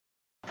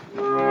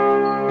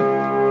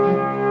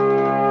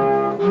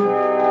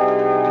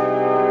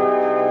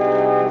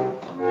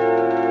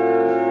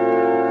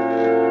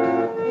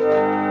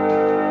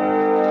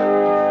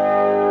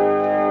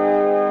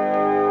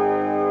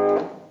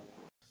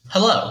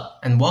Hello,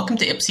 and welcome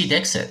to Ipsy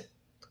Dixit,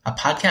 a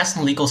podcast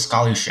on legal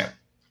scholarship.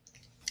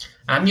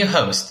 I'm your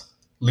host,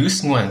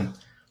 Luce Nguyen,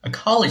 a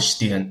college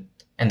student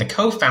and the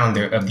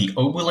co-founder of the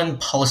Oberlin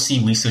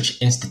Policy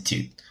Research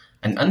Institute,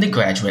 an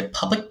undergraduate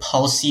public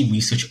policy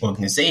research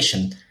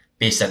organization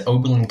based at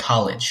Oberlin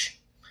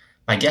College.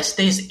 My guest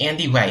today is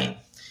Andy Wright,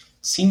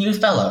 senior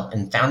fellow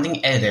and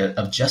founding editor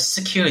of Just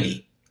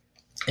Security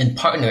and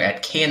partner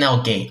at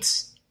K&L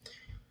Gates.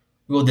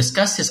 We will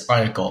discuss his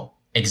article,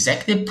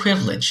 Executive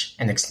Privilege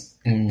and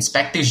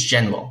Inspectors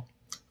General,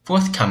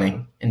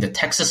 forthcoming in the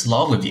Texas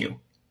Law Review.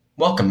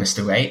 Welcome,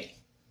 Mr. Wright.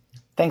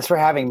 Thanks for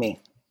having me.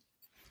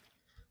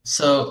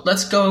 So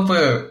let's go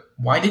over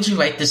why did you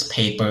write this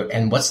paper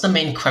and what's the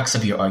main crux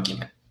of your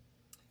argument?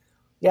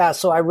 Yeah,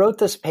 so I wrote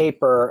this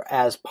paper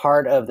as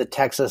part of the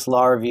Texas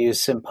Law Review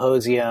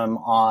symposium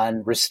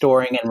on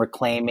restoring and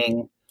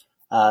reclaiming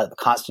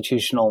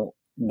constitutional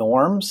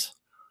norms.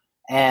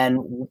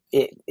 And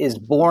it is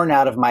born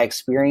out of my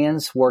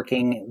experience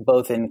working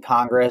both in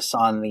Congress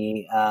on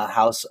the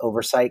House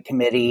Oversight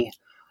Committee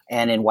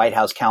and in White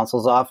House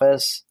Counsel's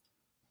Office,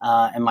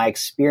 and my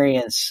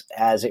experience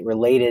as it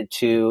related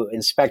to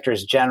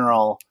inspectors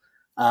general.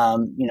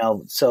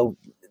 So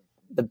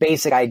the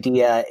basic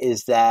idea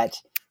is that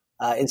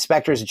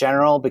inspectors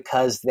general,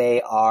 because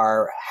they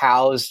are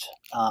housed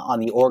on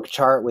the org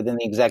chart within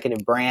the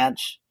executive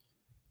branch,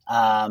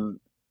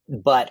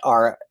 but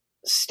are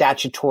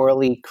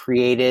statutorily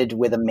created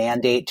with a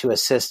mandate to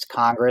assist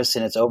Congress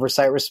in its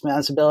oversight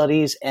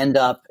responsibilities, end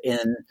up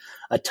in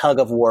a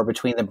tug of war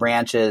between the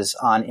branches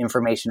on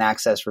information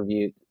access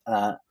review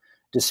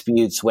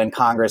disputes when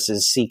Congress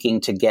is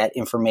seeking to get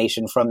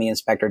information from the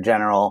Inspector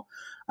General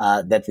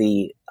that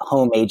the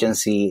home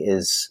agency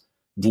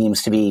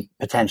deems to be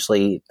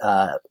potentially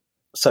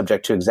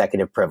subject to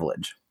executive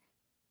privilege.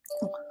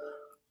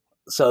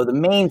 So the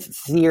main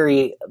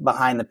theory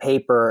behind the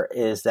paper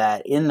is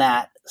that in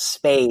that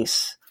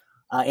space,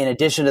 in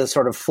addition to the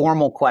sort of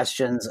formal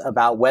questions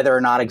about whether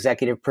or not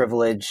executive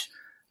privilege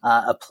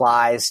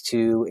applies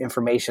to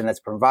information that's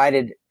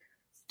provided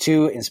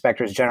to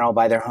inspectors general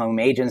by their home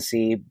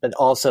agency, but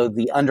also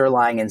the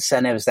underlying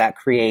incentives that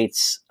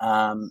creates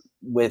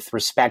with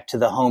respect to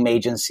the home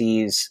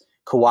agency's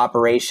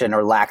cooperation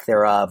or lack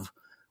thereof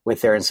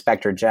with their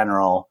inspector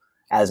general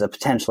as a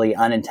potentially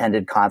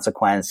unintended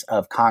consequence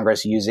of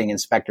Congress using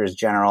inspectors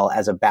general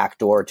as a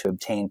backdoor to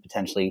obtain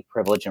potentially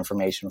privileged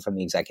information from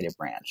the executive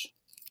branch.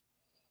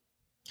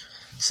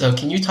 So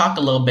can you talk a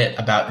little bit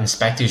about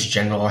inspectors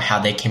general, how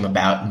they came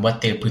about, and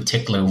what their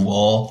particular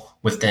role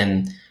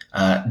within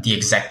the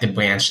executive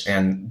branch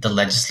and the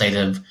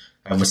legislative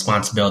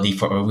responsibility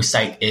for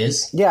oversight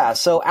is? Yeah,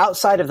 so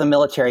outside of the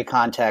military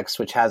context,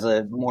 which has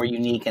a more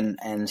unique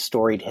and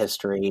storied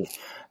history,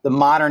 the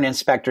modern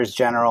inspectors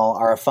general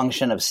are a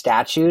function of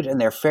statute,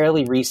 and they're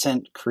fairly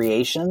recent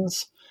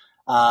creations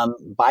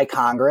by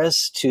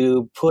Congress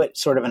to put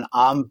sort of an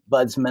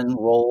ombudsman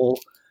role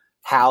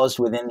housed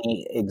within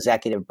the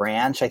executive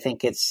branch. I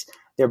think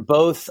they're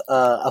both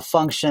a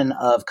function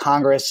of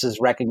Congress's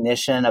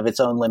recognition of its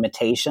own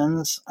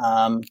limitations,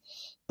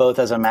 both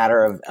as a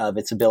matter of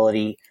its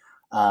ability,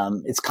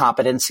 its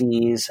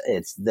competencies,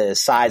 it's the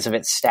size of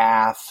its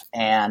staff,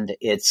 and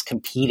its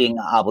competing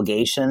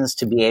obligations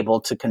to be able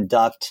to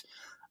conduct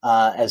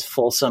as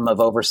fulsome of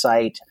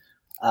oversight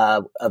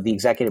of the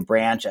executive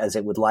branch as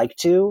it would like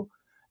to,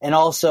 and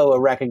also a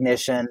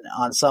recognition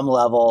on some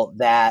level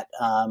that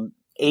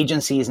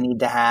agencies need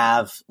to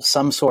have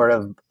some sort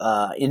of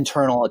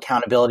internal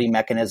accountability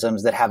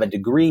mechanisms that have a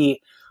degree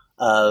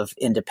of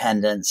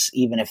independence,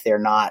 even if they're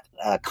not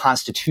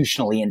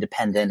constitutionally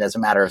independent as a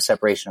matter of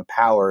separation of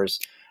powers.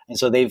 And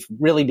so they've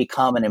really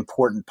become an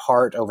important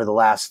part over the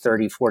last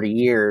 30, 40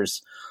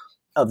 years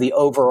of the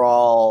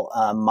overall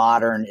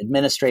modern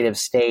administrative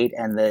state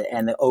and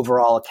the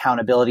overall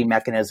accountability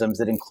mechanisms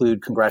that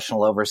include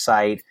congressional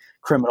oversight,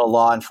 criminal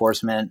law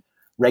enforcement,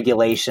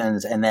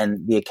 regulations, and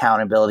then the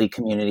accountability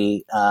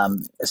community,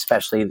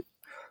 especially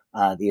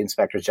the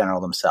inspectors general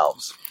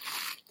themselves.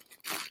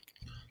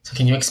 So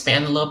can you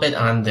expand a little bit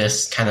on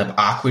this kind of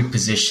awkward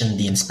position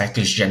the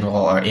inspectors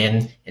general are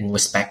in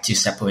respect to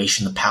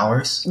separation of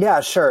powers?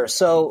 Yeah, sure.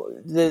 So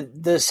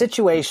the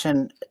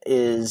situation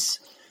is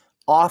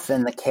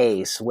often the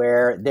case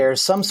where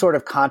there's some sort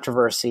of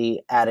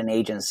controversy at an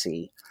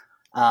agency.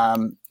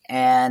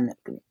 And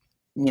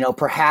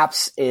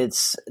perhaps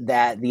it's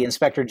that the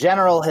inspector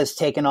general has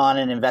taken on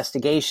an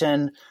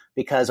investigation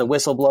because a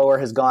whistleblower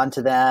has gone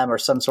to them or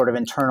some sort of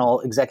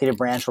internal executive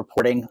branch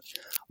reporting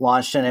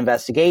launched an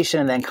investigation,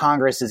 and then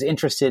Congress is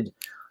interested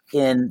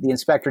in the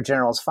inspector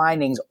general's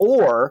findings.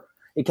 Or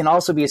it can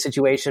also be a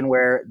situation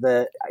where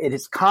it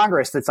is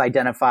Congress that's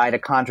identified a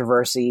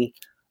controversy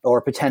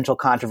or potential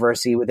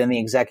controversy within the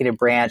executive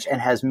branch and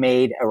has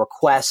made a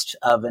request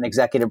of an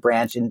executive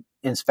branch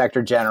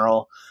inspector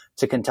general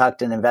to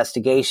conduct an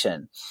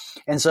investigation.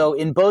 And so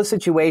in both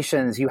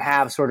situations, you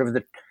have sort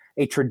of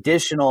a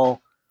traditional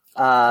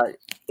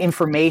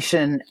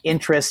information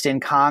interest in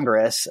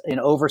Congress in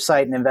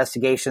oversight and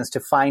investigations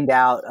to find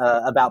out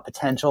about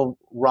potential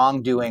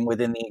wrongdoing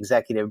within the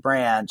executive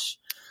branch.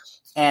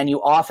 And you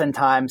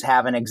oftentimes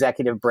have an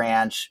executive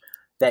branch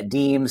that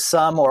deems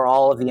some or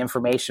all of the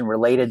information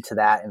related to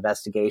that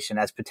investigation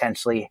as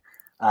potentially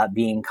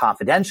being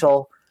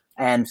confidential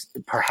and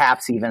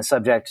perhaps even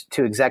subject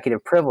to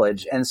executive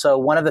privilege. And so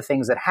one of the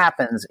things that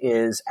happens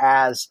is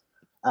as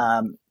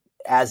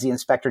the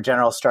inspector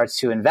general starts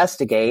to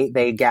investigate,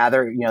 they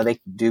gather, they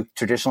do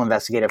traditional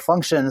investigative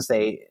functions,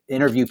 they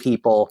interview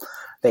people,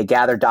 they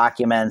gather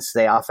documents,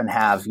 they often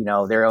have,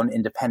 their own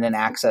independent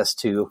access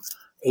to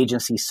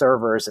agency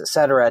servers, et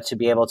cetera, to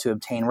be able to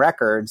obtain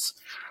records.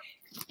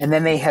 And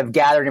then they have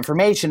gathered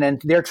information,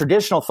 and their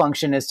traditional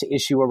function is to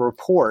issue a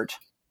report.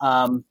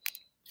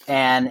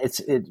 And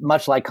it's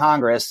much like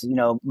Congress,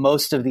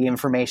 most of the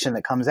information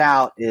that comes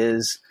out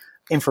is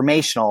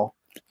informational.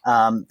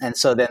 And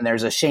so then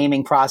there's a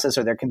shaming process,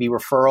 or there can be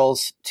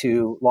referrals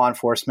to law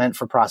enforcement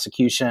for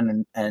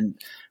prosecution and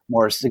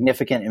more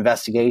significant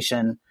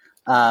investigation.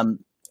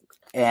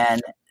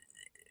 And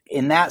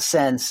in that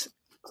sense,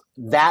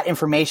 that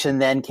information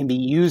then can be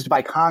used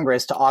by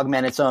Congress to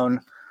augment its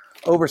own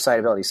oversight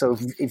ability. So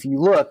if you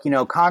look,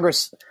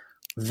 Congress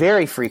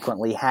very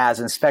frequently has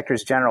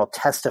inspectors general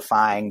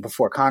testifying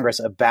before Congress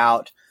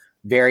about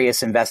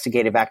various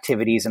investigative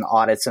activities and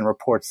audits and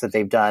reports that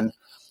they've done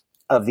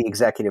of the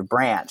executive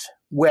branch.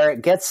 Where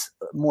it gets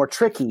more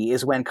tricky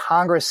is when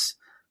Congress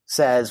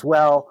says,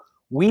 well,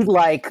 we'd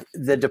like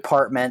the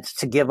department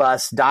to give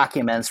us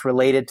documents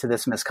related to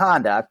this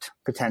misconduct,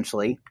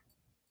 potentially.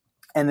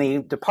 And the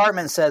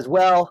department says,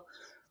 well,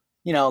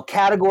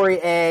 category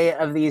A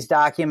of these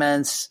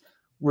documents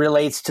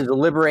relates to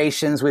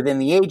deliberations within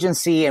the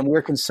agency, and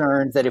we're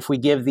concerned that if we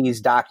give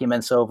these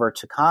documents over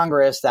to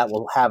Congress, that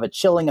will have a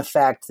chilling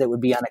effect that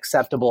would be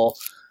unacceptable,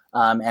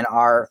 and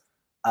our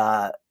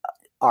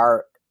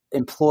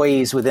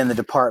employees within the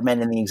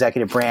department and the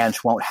executive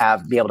branch won't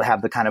be able to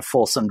have the kind of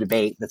fulsome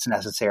debate that's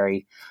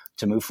necessary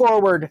to move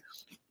forward.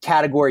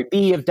 Category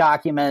B of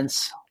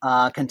documents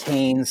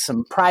contains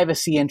some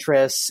privacy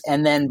interests,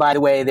 and then, by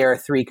the way, there are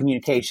 3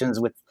 communications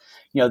with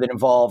that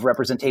involve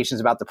representations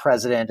about the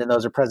president, and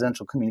those are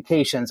presidential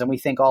communications. And we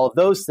think all of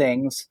those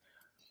things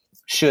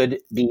should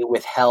be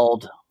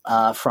withheld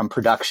from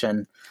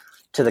production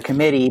to the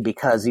committee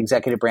because the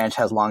executive branch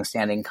has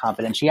longstanding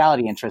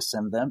confidentiality interests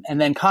in them.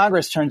 And then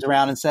Congress turns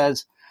around and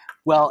says,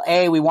 well,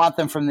 A, we want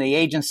them from the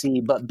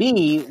agency, but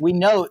B, we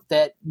note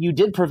that you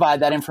did provide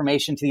that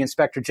information to the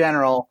inspector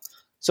general,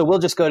 so we'll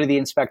just go to the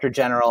inspector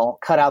general,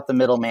 cut out the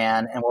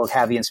middleman, and we'll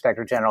have the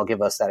inspector general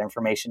give us that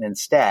information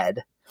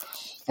instead.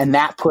 And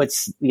that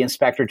puts the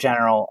inspector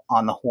general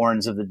on the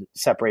horns of the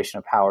separation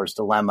of powers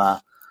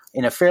dilemma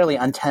in a fairly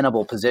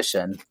untenable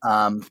position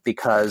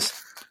because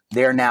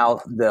they're now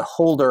the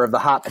holder of the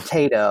hot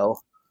potato,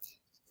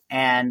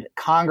 and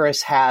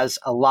Congress has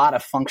a lot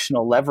of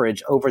functional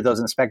leverage over those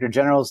inspector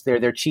generals. They're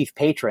their chief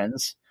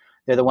patrons.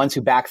 They're the ones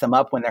who back them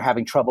up when they're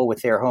having trouble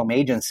with their home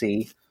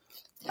agency.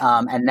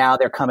 And now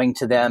they're coming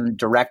to them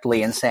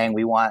directly and saying,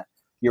 we want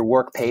your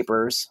work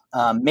papers.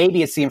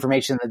 Maybe it's the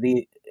information that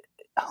the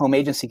home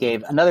agency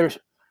gave. Another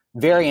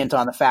variant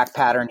on the fact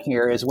pattern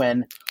here is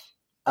when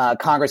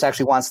Congress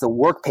actually wants the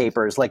work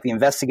papers, like the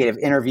investigative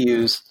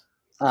interviews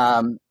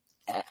and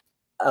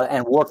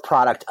work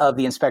product of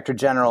the inspector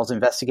general's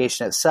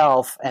investigation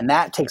itself. And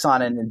that takes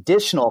on an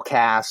additional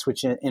cast,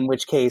 in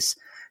which case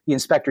the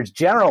inspector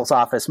general's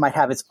office might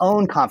have its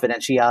own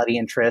confidentiality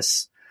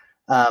interests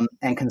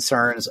and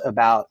concerns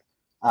about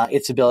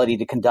its ability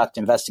to conduct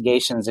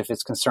investigations if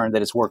it's concerned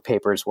that its work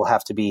papers will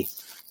have to be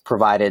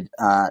provided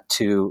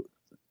to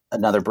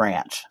another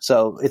branch.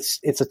 So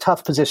it's a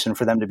tough position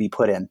for them to be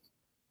put in.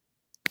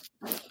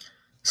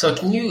 So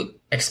can you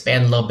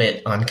expand a little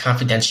bit on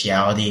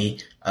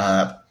confidentiality,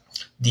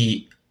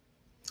 the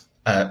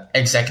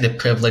executive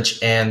privilege,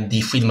 and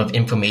the Freedom of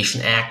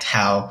Information Act,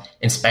 how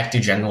inspector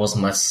generals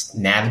must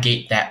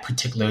navigate that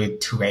particular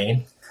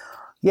terrain?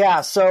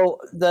 Yeah, so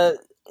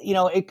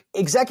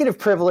executive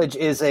privilege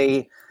is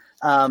a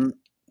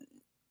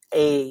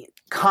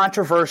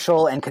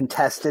controversial and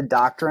contested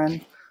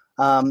doctrine.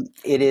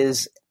 It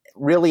is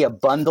really a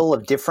bundle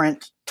of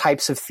different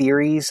types of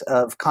theories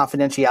of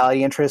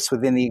confidentiality interests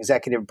within the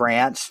executive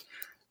branch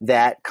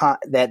that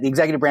the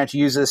executive branch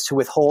uses to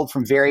withhold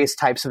from various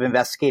types of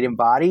investigative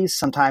bodies.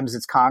 Sometimes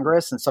it's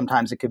Congress, and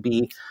sometimes it could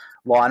be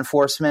law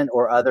enforcement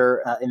or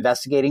other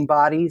investigating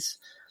bodies.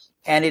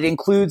 And it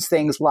includes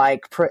things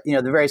like,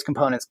 the various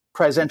components: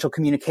 presidential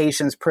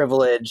communications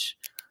privilege,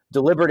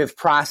 deliberative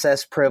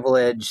process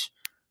privilege,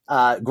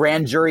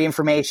 grand jury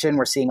information.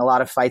 We're seeing a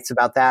lot of fights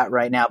about that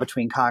right now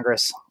between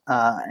Congress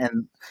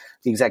and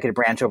the executive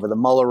branch over the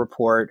Mueller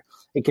report.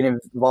 It can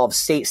involve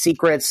state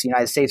secrets,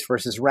 United States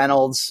versus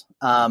Reynolds.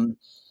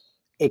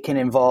 It can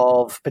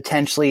involve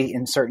potentially,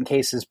 in certain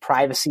cases,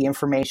 privacy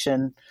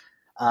information.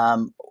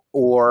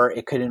 Or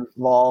it could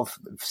involve,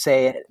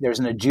 say, there's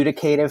an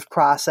adjudicative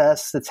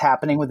process that's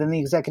happening within the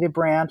executive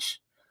branch.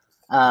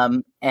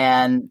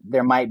 And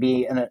there might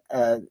be an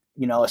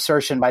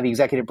assertion by the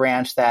executive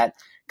branch that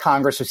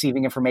Congress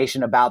receiving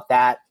information about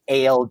that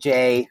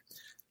ALJ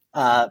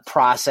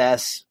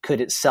process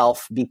could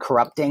itself be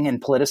corrupting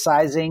and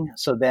politicizing.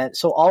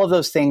 So all of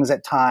those things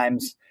at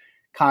times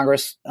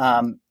Congress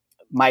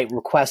might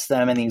request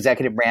them, and the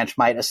executive branch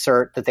might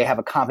assert that they have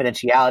a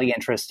confidentiality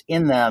interest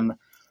in them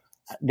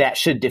that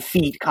should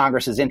defeat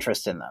Congress's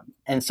interest in them.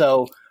 And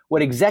so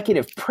what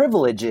executive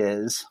privilege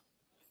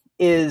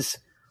is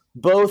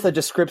both a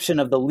description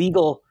of the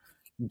legal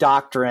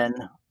doctrine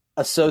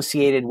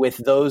associated with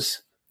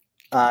those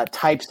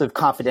types of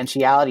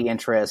confidentiality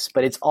interests,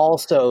 but it's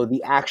also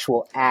the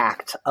actual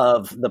act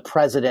of the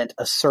president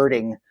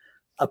asserting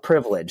a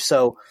privilege.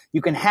 So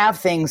you can have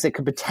things that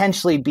could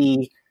potentially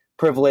be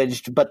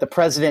privileged, but the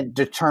president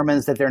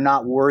determines that they're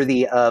not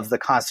worthy of the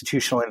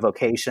constitutional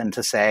invocation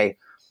to say,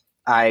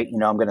 I'm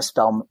going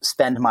to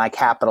spend my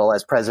capital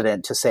as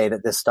president to say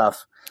that this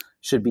stuff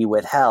should be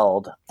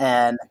withheld.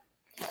 And,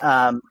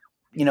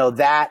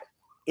 that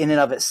in and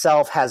of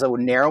itself has a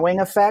narrowing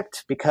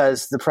effect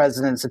because the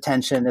president's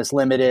attention is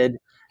limited.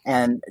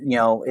 And,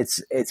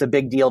 it's a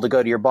big deal to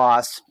go to your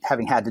boss,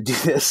 having had to do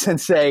this,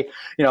 and say,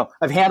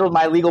 I've handled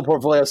my legal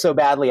portfolio so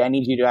badly, I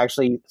need you to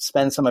actually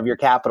spend some of your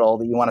capital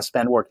that you want to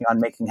spend working on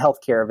making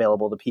healthcare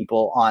available to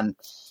people, on,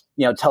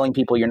 telling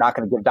people you're not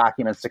going to give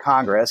documents to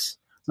Congress.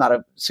 It's not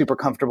a super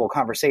comfortable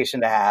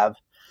conversation to have.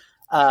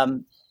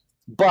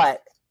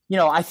 But,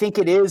 I think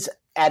it is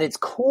at its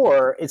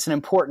core, it's an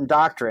important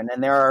doctrine.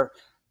 And there are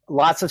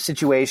lots of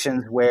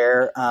situations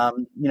where,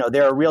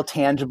 there are real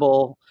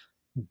tangible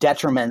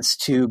detriments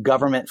to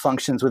government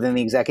functions within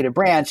the executive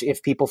branch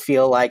if people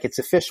feel like it's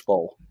a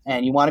fishbowl.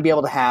 And you want to be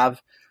able to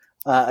have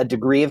a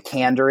degree of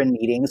candor in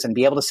meetings and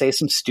be able to say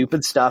some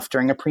stupid stuff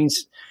during a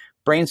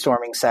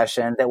brainstorming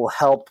session that will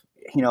help,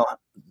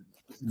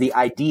 the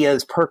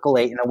ideas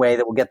percolate in a way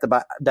that will get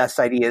the best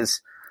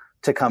ideas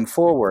to come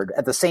forward.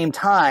 At the same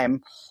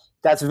time,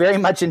 that's very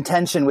much in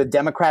tension with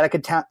democratic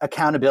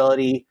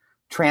accountability,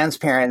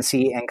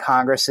 transparency, and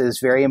Congress's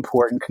very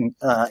important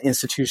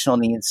institutional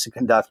needs to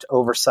conduct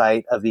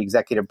oversight of the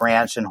executive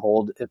branch and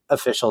hold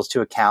officials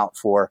to account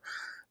for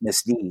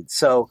misdeeds.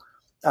 So,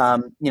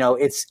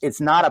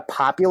 it's not a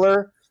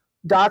popular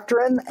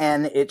doctrine,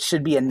 and it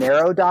should be a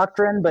narrow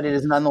doctrine, but it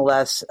is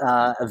nonetheless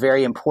a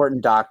very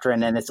important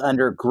doctrine, and it's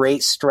under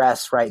great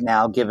stress right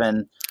now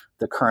given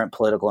the current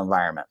political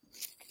environment.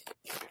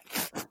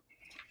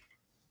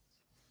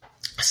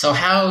 So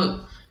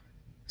how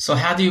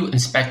do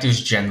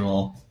inspectors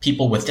general,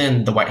 people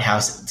within the White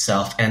House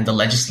itself, and the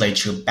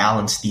legislature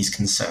balance these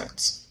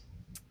concerns?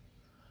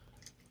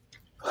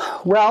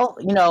 Well,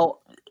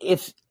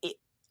 if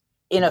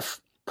in a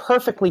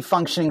perfectly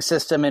functioning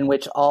system in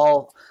which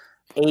all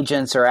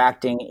agents are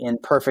acting in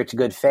perfect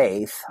good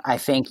faith, I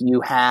think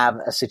you have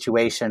a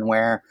situation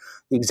where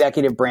the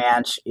executive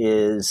branch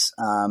is,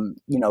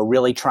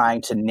 really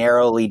trying to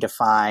narrowly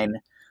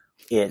define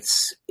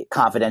its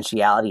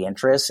confidentiality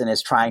interests and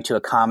is trying to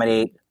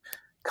accommodate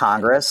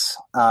Congress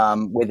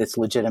with its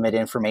legitimate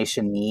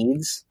information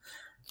needs,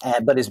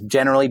 but is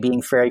generally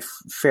being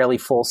fairly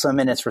fulsome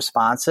in its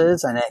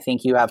responses. And I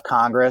think you have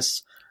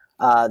Congress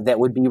that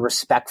would be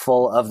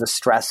respectful of the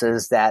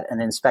stresses that an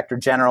inspector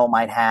general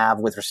might have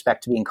with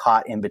respect to being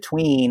caught in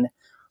between,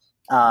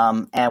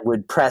 and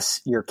would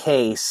press your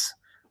case,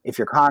 if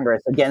you're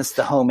Congress, against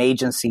the home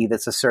agency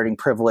that's asserting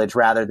privilege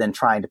rather than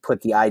trying to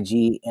put the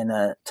IG in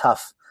a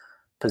tough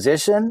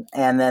position.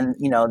 And then,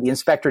 the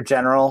inspector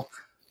general,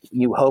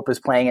 you hope, is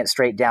playing it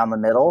straight down the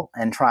middle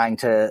and trying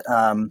to,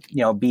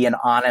 be an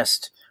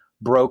honest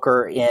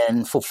broker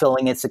in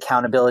fulfilling its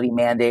accountability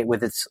mandate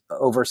with its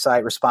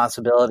oversight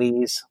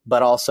responsibilities,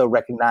 but also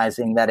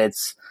recognizing that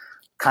it's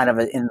kind of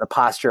in the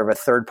posture of a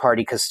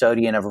third-party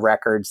custodian of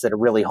records that are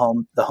really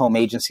the home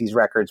agency's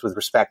records with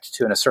respect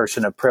to an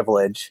assertion of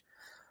privilege.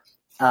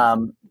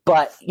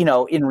 But,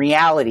 in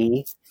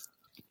reality,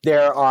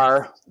 there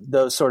are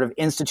those sort of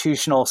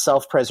institutional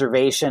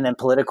self-preservation and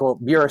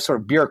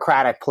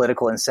bureaucratic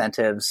political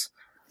incentives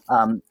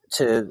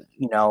to,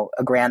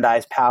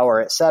 aggrandize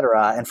power, et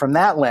cetera. And from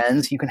that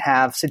lens, you can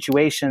have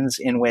situations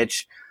in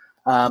which,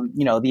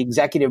 the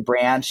executive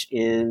branch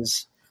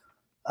is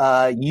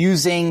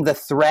using the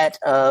threat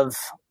of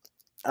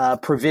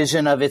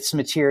provision of its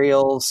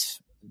materials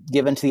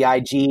given to the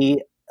IG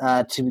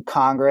to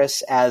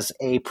Congress as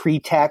a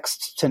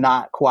pretext to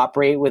not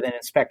cooperate with an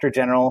inspector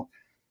general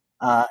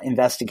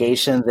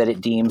investigation that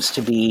it deems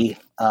to be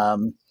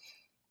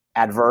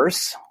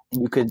adverse.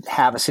 You could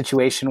have a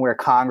situation where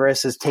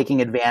Congress is taking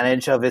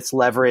advantage of its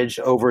leverage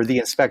over the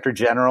inspector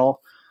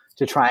general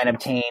to try and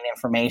obtain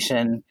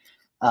information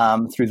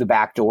through the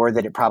back door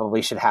that it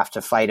probably should have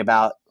to fight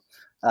about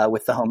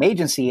with the home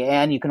agency.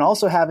 And you can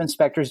also have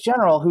inspectors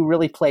general who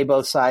really play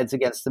both sides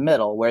against the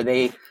middle, where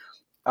they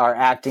are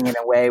acting in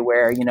a way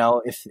where,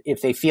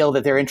 if they feel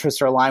that their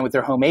interests are aligned with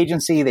their home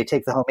agency, they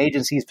take the home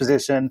agency's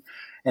position,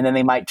 and then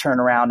they might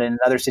turn around in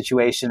another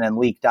situation and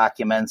leak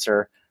documents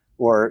or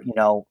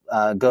go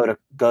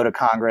to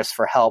Congress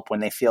for help when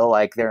they feel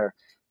like they're,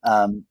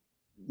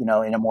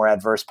 in a more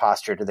adverse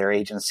posture to their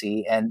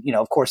agency. And,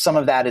 of course, some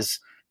of that is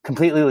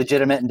completely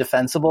legitimate and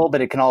defensible,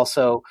 but it can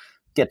also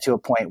get to a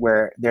point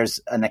where there's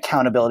an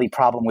accountability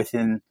problem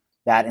within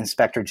that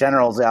inspector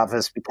general's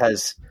office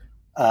because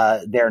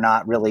they're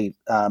not really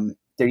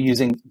they're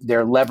using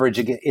their leverage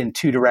in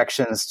two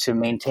directions to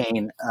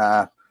maintain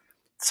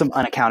some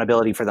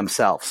unaccountability for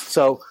themselves.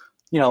 So,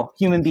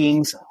 human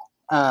beings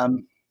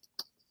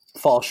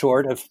fall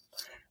short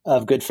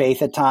of good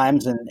faith at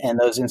times, and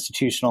those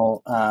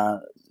institutional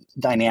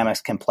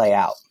dynamics can play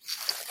out.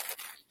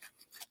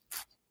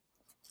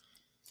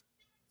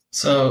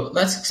 So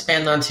let's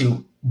expand on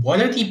to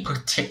what are the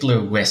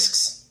particular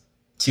risks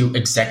to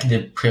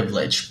executive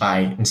privilege by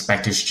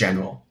inspectors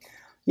general?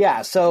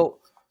 Yeah, so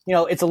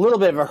it's a little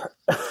bit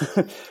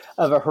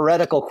of a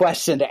heretical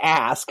question to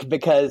ask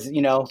because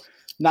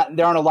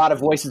there aren't a lot of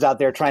voices out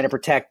there trying to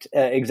protect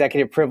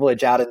executive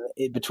privilege out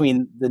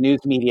between the news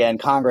media and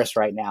Congress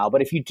right now.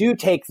 But if you do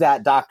take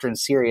that doctrine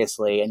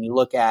seriously and you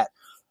look at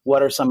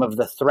what are some of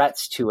the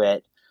threats to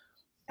it,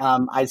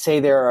 I'd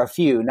say there are a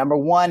few. Number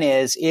one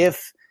is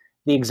if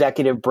the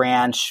executive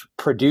branch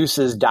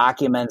produces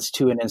documents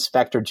to an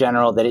inspector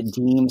general that it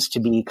deems to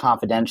be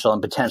confidential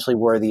and potentially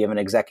worthy of an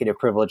executive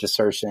privilege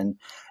assertion,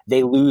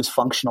 they lose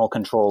functional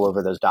control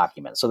over those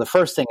documents. So the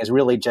first thing is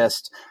really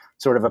just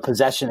sort of a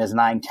possession is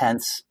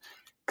 9/10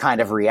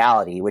 kind of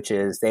reality, which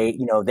is they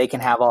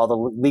can have all the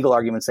legal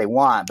arguments they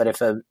want, but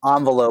if an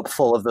envelope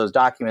full of those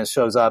documents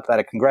shows up at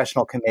a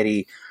congressional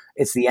committee,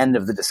 it's the end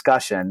of the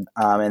discussion,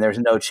 and there's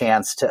no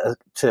chance to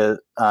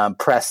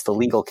press the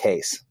legal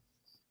case.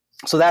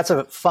 So that's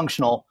a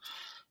functional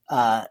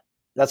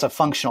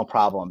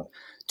problem.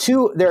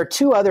 There are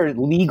two other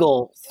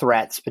legal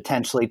threats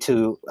potentially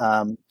to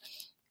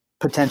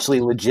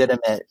potentially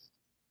legitimate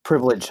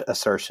privilege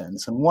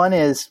assertions, and one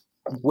is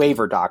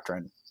waiver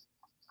doctrine.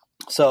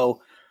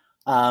 So,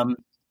 like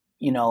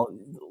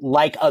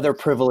other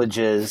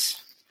privileges,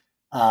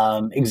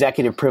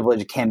 executive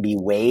privilege can be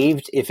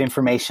waived if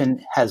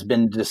information has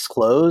been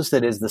disclosed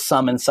that is the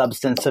sum and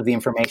substance of the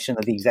information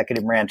that the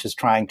executive branch is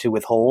trying to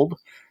withhold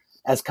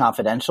as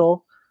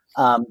confidential.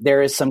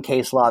 There is some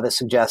case law that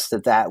suggests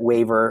that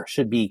waiver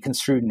should be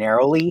construed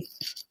narrowly,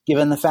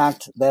 given the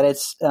fact that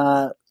it's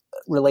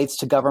relates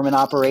to government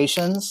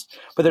operations.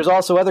 But there's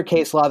also other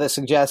case law that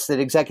suggests that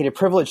executive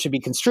privilege should be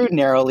construed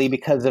narrowly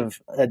because of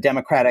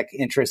democratic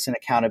interests in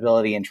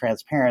accountability and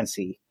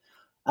transparency.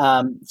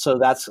 So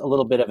that's a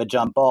little bit of a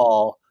jump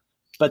ball.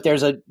 But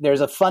there's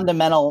a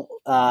fundamental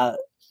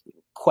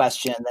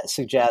question that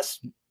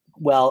suggests,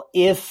 well,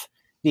 if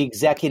the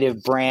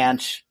executive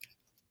branch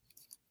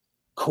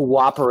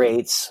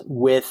cooperates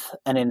with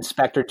an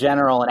inspector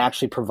general and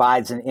actually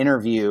provides an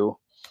interview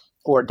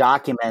or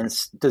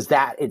documents, does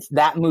that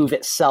move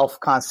itself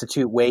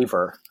constitute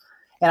waiver?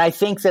 And I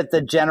think that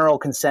the general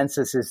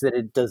consensus is that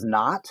it does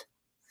not.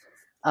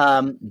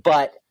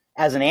 But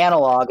as an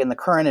analog in the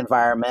current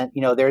environment,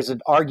 there's an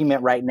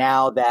argument right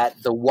now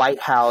that the White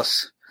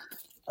House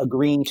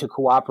agreeing to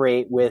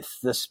cooperate with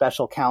the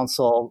special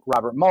counsel,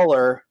 Robert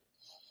Mueller,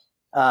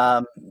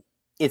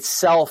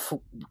 itself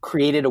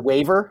created a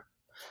waiver.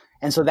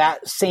 And so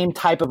that same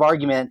type of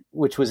argument,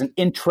 which was an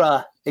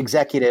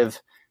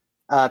intra-executive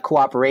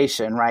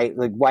cooperation, right?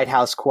 The White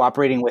House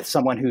cooperating with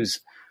someone who's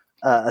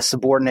a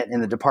subordinate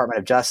in the Department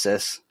of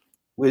Justice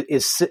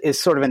is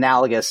sort of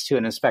analogous to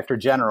an inspector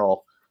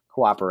general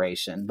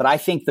cooperation. But I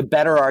think the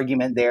better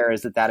argument there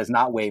is that is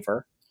not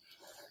waiver.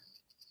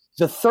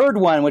 The third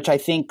one, which I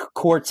think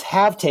courts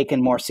have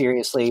taken more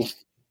seriously,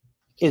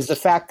 is the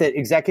fact that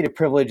executive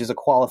privilege is a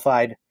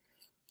qualified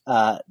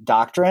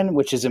doctrine,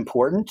 which is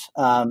important.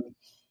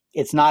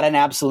 It's not an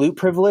absolute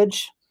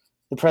privilege.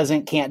 The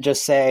president can't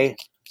just say,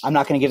 I'm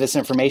not going to give this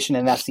information,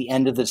 and that's the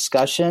end of the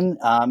discussion.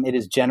 It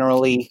is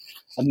generally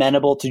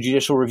amenable to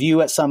judicial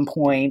review at some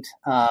point,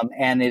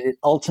 and it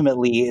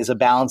ultimately is a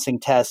balancing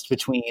test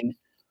between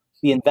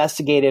the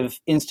investigative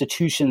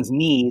institution's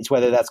needs,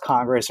 whether that's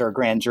Congress or a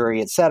grand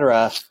jury, et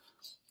cetera,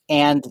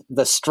 and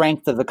the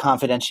strength of the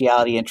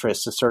confidentiality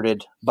interests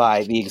asserted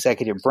by the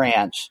executive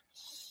branch.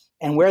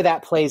 And where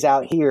that plays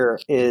out here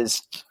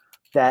is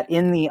that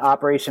in the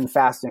Operation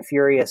Fast and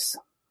Furious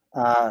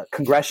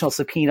congressional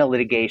subpoena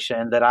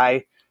litigation that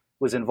I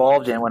was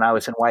involved in when I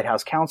was in White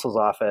House counsel's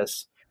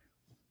office,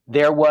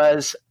 there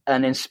was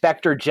an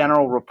inspector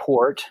general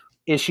report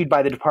issued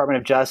by the Department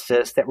of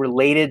Justice that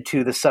related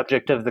to the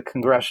subject of the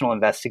congressional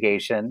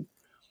investigation,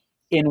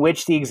 in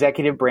which the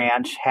executive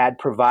branch had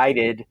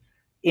provided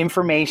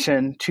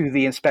information to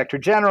the inspector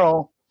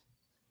general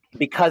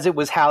because it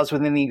was housed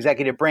within the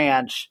executive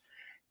branch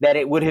that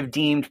it would have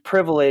deemed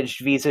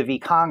privileged vis-a-vis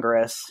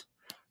Congress.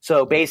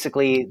 So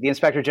basically, the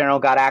inspector general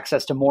got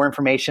access to more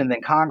information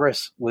than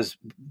Congress was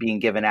being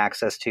given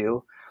access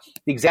to.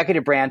 The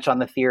executive branch, on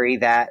the theory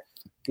that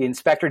the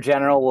inspector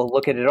general will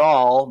look at it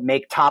all,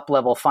 make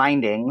top-level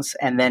findings,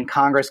 and then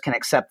Congress can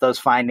accept those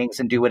findings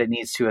and do what it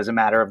needs to as a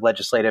matter of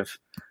legislative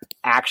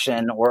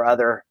action or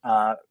other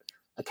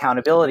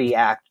accountability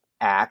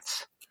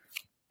acts.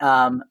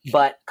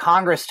 But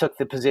Congress took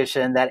the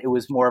position that it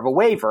was more of a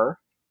waiver.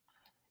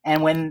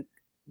 And when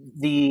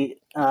the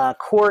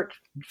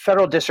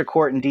federal district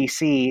court in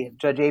D.C.,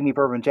 Judge Amy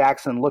Berman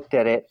Jackson, looked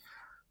at it,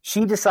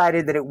 she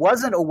decided that it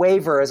wasn't a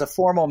waiver as a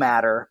formal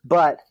matter,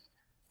 but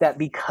that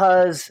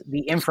because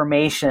the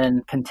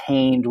information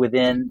contained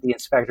within the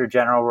Inspector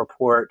General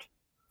report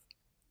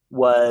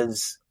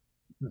was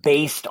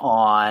based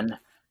on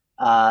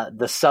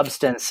the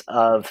substance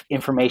of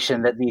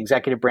information that the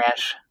executive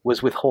branch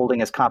was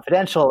withholding as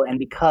confidential, and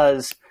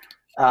because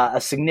a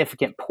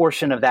significant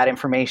portion of that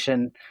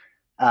information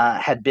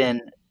had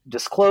been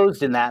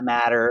disclosed in that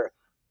matter,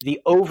 the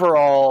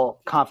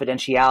overall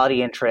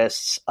confidentiality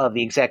interests of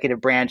the executive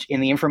branch in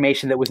the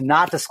information that was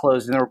not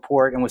disclosed in the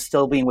report and was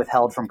still being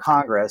withheld from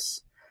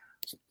Congress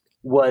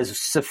was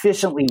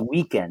sufficiently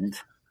weakened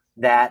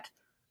that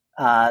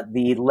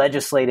the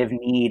legislative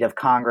need of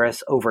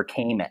Congress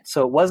overcame it.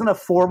 So it wasn't a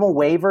formal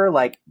waiver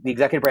like the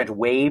executive branch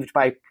waived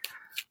by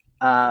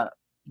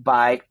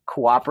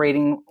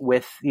cooperating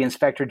with the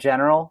Inspector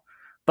General,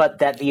 but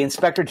that the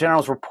Inspector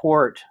General's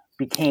report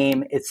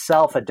became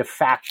itself a de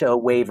facto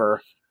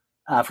waiver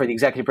for the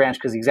executive branch,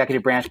 because the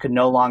executive branch could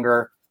no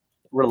longer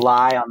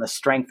rely on the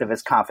strength of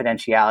its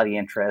confidentiality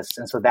interests.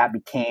 And so that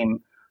became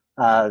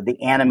the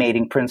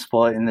animating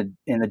principle in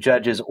the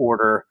judge's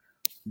order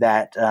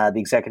that the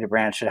executive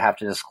branch should have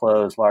to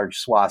disclose large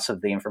swaths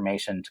of the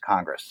information to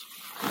Congress.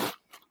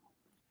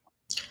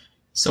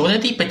 So what are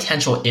the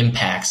potential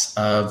impacts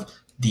of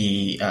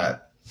the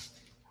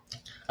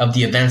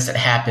events that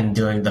happened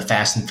during the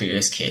Fast and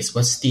Furious case?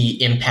 What's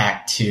the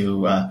impact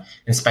to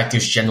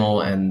inspectors general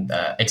and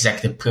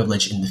executive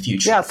privilege in the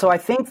future? Yeah, so I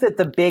think that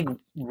the big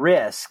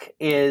risk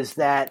is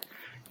that,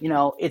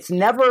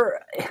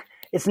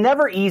 it's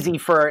never easy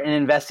for an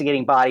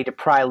investigating body to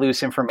pry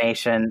loose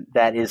information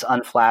that is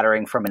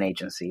unflattering from an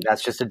agency.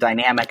 That's just a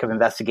dynamic of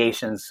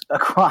investigations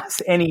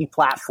across any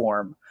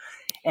platform.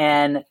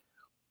 And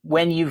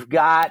when you've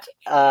got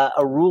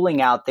a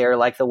ruling out there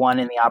like the one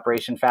in the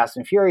Operation Fast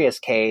and Furious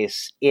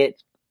case,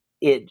 it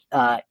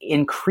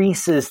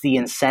increases the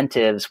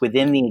incentives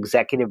within the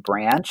executive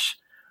branch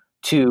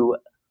to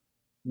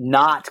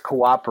not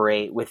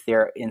cooperate with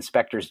their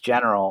inspectors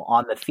general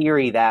on the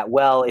theory that,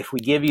 well, if we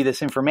give you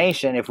this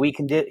information, if we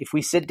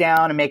sit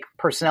down and make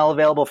personnel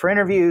available for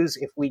interviews,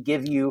 if we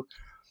give you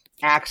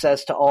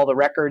access to all the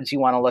records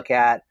you want to look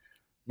at,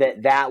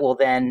 that will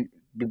then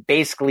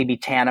basically be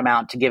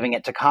tantamount to giving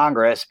it to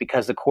Congress,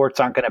 because the courts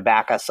aren't going to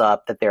back us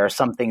up that there are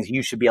some things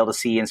you should be able to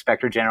see,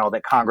 Inspector General,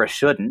 that Congress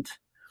shouldn't.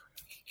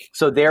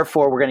 So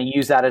therefore, we're going to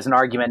use that as an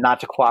argument not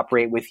to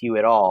cooperate with you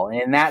at all.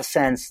 And in that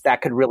sense,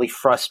 that could really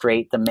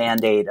frustrate the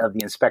mandate of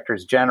the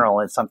Inspectors General.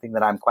 It's something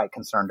that I'm quite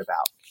concerned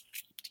about.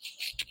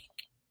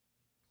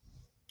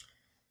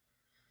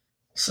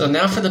 So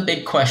now for the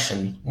big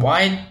question.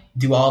 Why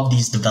do all of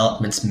these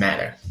developments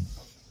matter?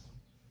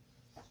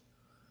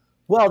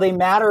 Well, they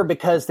matter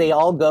because they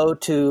all go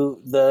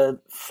to the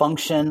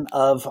function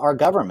of our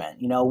government.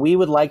 We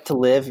would like to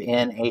live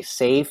in a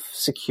safe,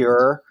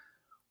 secure,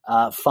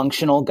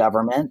 functional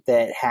government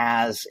that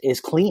is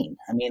clean.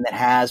 That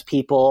has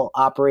people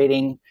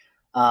operating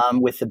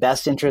with the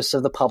best interests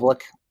of the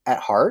public at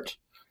heart,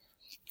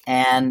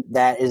 and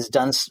that is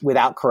done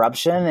without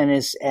corruption and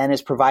is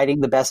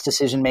providing the best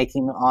decision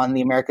making on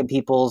the American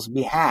people's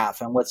behalf.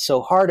 And what's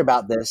so hard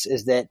about this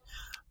is that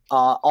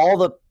all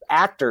the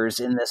actors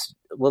in this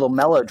little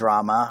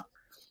melodrama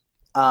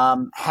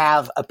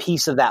have a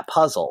piece of that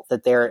puzzle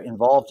that they're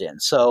involved in.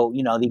 So,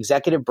 the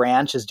executive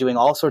branch is doing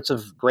all sorts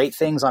of great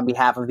things on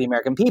behalf of the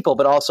American people,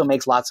 but also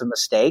makes lots of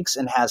mistakes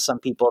and has some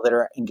people that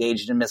are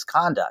engaged in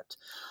misconduct.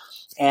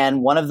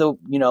 And one of the,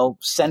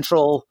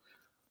 central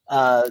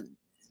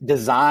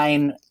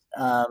design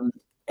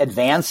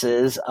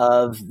advances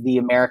of the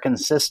American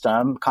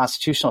system,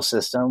 constitutional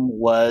system,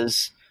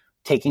 was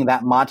taking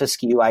that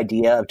Montesquieu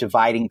idea of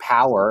dividing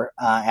power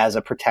as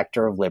a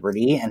protector of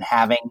liberty, and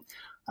having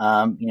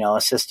a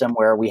system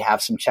where we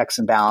have some checks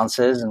and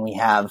balances, and we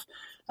have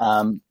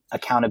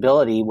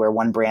accountability where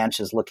one branch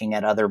is looking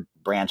at other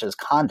branches'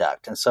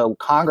 conduct. And so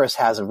Congress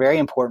has a very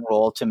important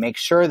role to make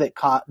sure that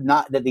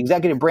that the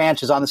executive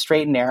branch is on the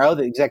straight and narrow,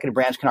 the executive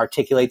branch can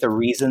articulate the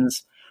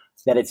reasons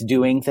that it's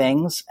doing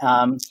things,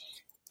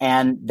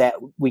 and that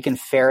we can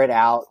ferret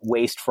out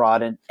waste,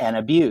 fraud, and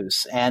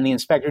abuse. And the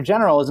Inspector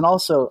General is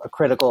also a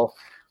critical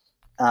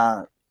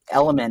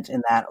element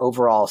in that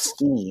overall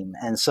scheme.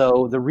 And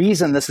so the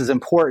reason this is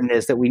important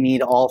is that we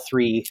need all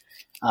three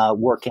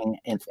working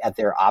at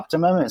their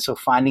optimum. And so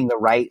finding the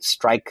right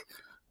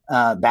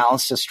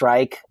balance to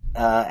strike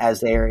as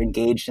they're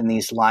engaged in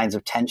these lines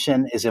of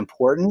tension is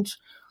important.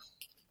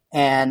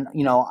 And,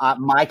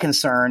 my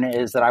concern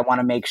is that I want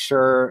to make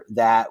sure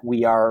that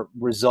we are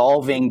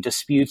resolving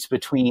disputes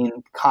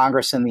between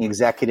Congress and the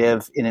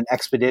executive in an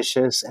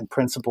expeditious and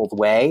principled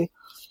way.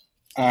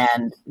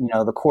 And,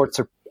 the courts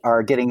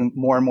are getting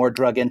more and more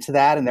drug into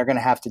that, and they're going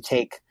to have to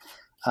take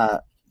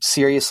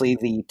seriously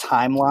the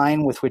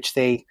timeline with which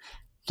they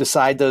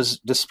decide those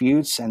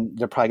disputes, and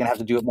they're probably going to have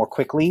to do it more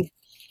quickly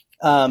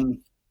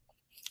than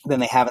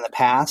they have in the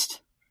past.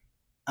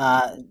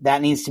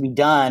 That needs to be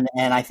done,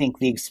 and I think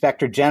the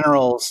inspector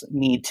generals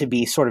need to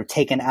be sort of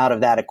taken out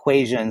of that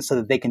equation so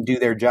that they can do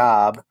their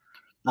job,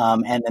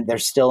 and then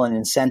there's still an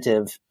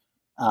incentive,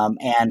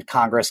 and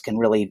Congress can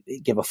really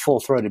give a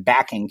full-throated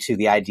backing to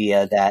the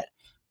idea that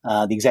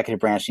the executive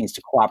branch needs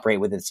to cooperate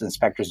with its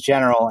inspectors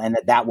general, and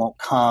that won't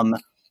come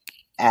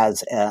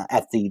as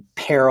at the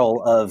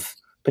peril of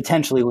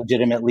potentially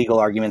legitimate legal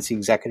arguments the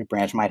executive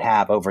branch might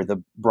have over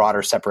the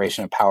broader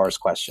separation of powers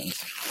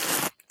questions.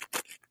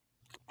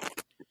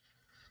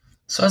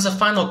 So as a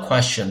final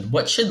question,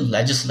 what should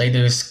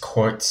legislators,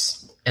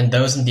 courts, and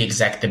those in the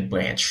executive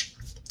branch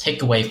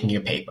take away from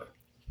your paper?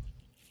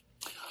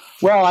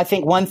 Well, I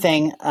think one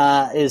thing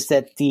is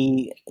that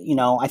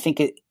I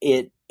think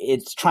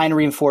it's trying to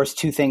reinforce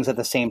two things at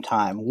the same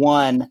time.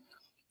 One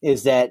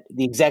is that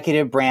the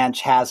executive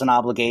branch has an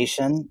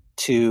obligation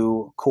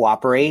to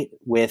cooperate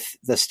with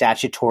the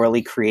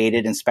statutorily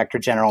created inspector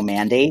general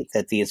mandate,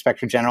 that the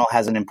inspector general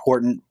has an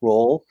important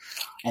role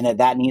and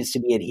that needs to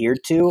be adhered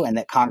to, and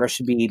that Congress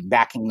should be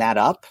backing that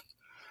up.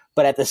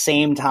 But at the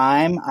same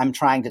time, I'm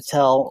trying to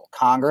tell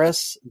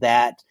Congress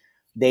that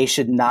they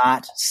should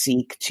not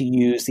seek to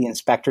use the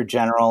inspector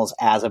generals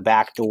as a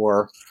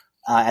backdoor,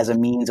 as a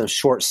means of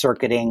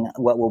short-circuiting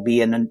what will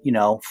be an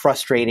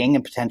frustrating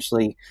and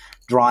potentially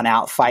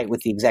drawn-out fight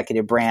with the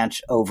executive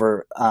branch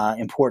over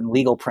important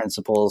legal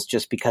principles,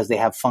 just because they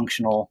have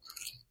functional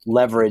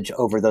leverage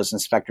over those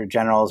inspector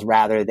generals.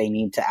 Rather, they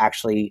need to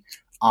actually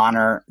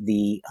honor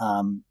the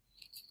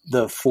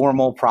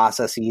formal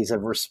processes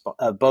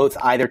of both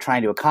either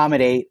trying to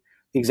accommodate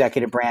the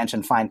executive branch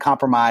and find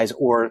compromise,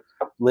 or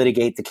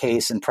litigate the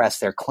case and press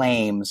their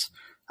claims,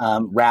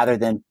 rather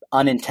than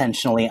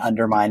unintentionally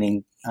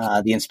undermining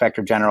the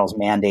inspector general's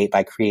mandate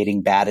by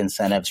creating bad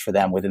incentives for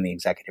them within the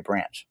executive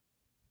branch.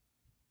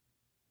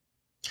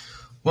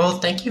 Well,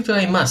 thank you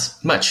very much,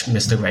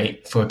 Mr.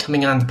 Wright, for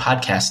coming on the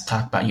podcast to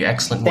talk about your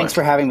excellent work. Thanks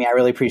for having me. I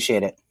really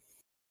appreciate it.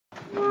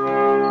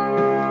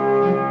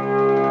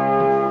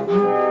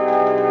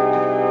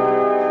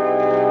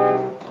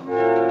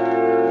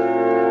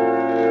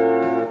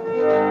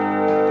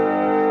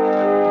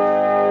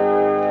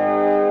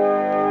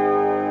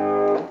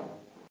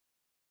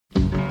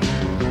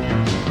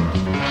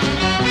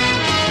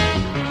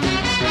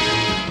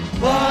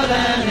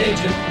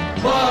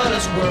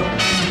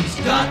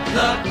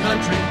 The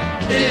country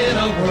in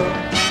a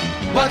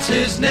whirl. What's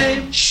his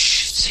name?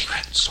 Shh,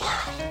 secret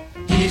squirrel.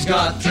 He's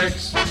got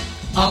tricks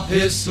up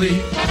his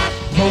sleeve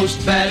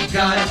most bad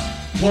guys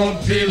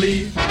won't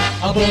believe.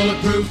 A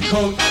bulletproof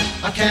coat,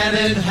 a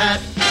cannon hat,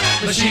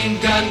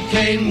 machine gun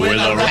cane with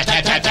a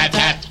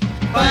rat-tat-tat-tat-tat.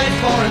 Fight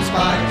foreign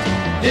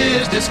spies,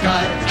 his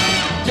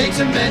disguise takes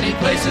him many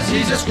places.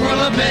 He's a squirrel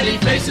of many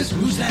faces.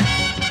 Who's that?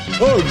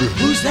 Ugh.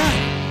 Who's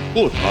that?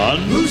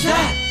 Wotan. Who's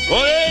that?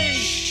 Oi!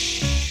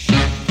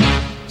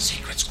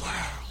 Secret squirrel.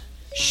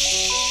 Shh.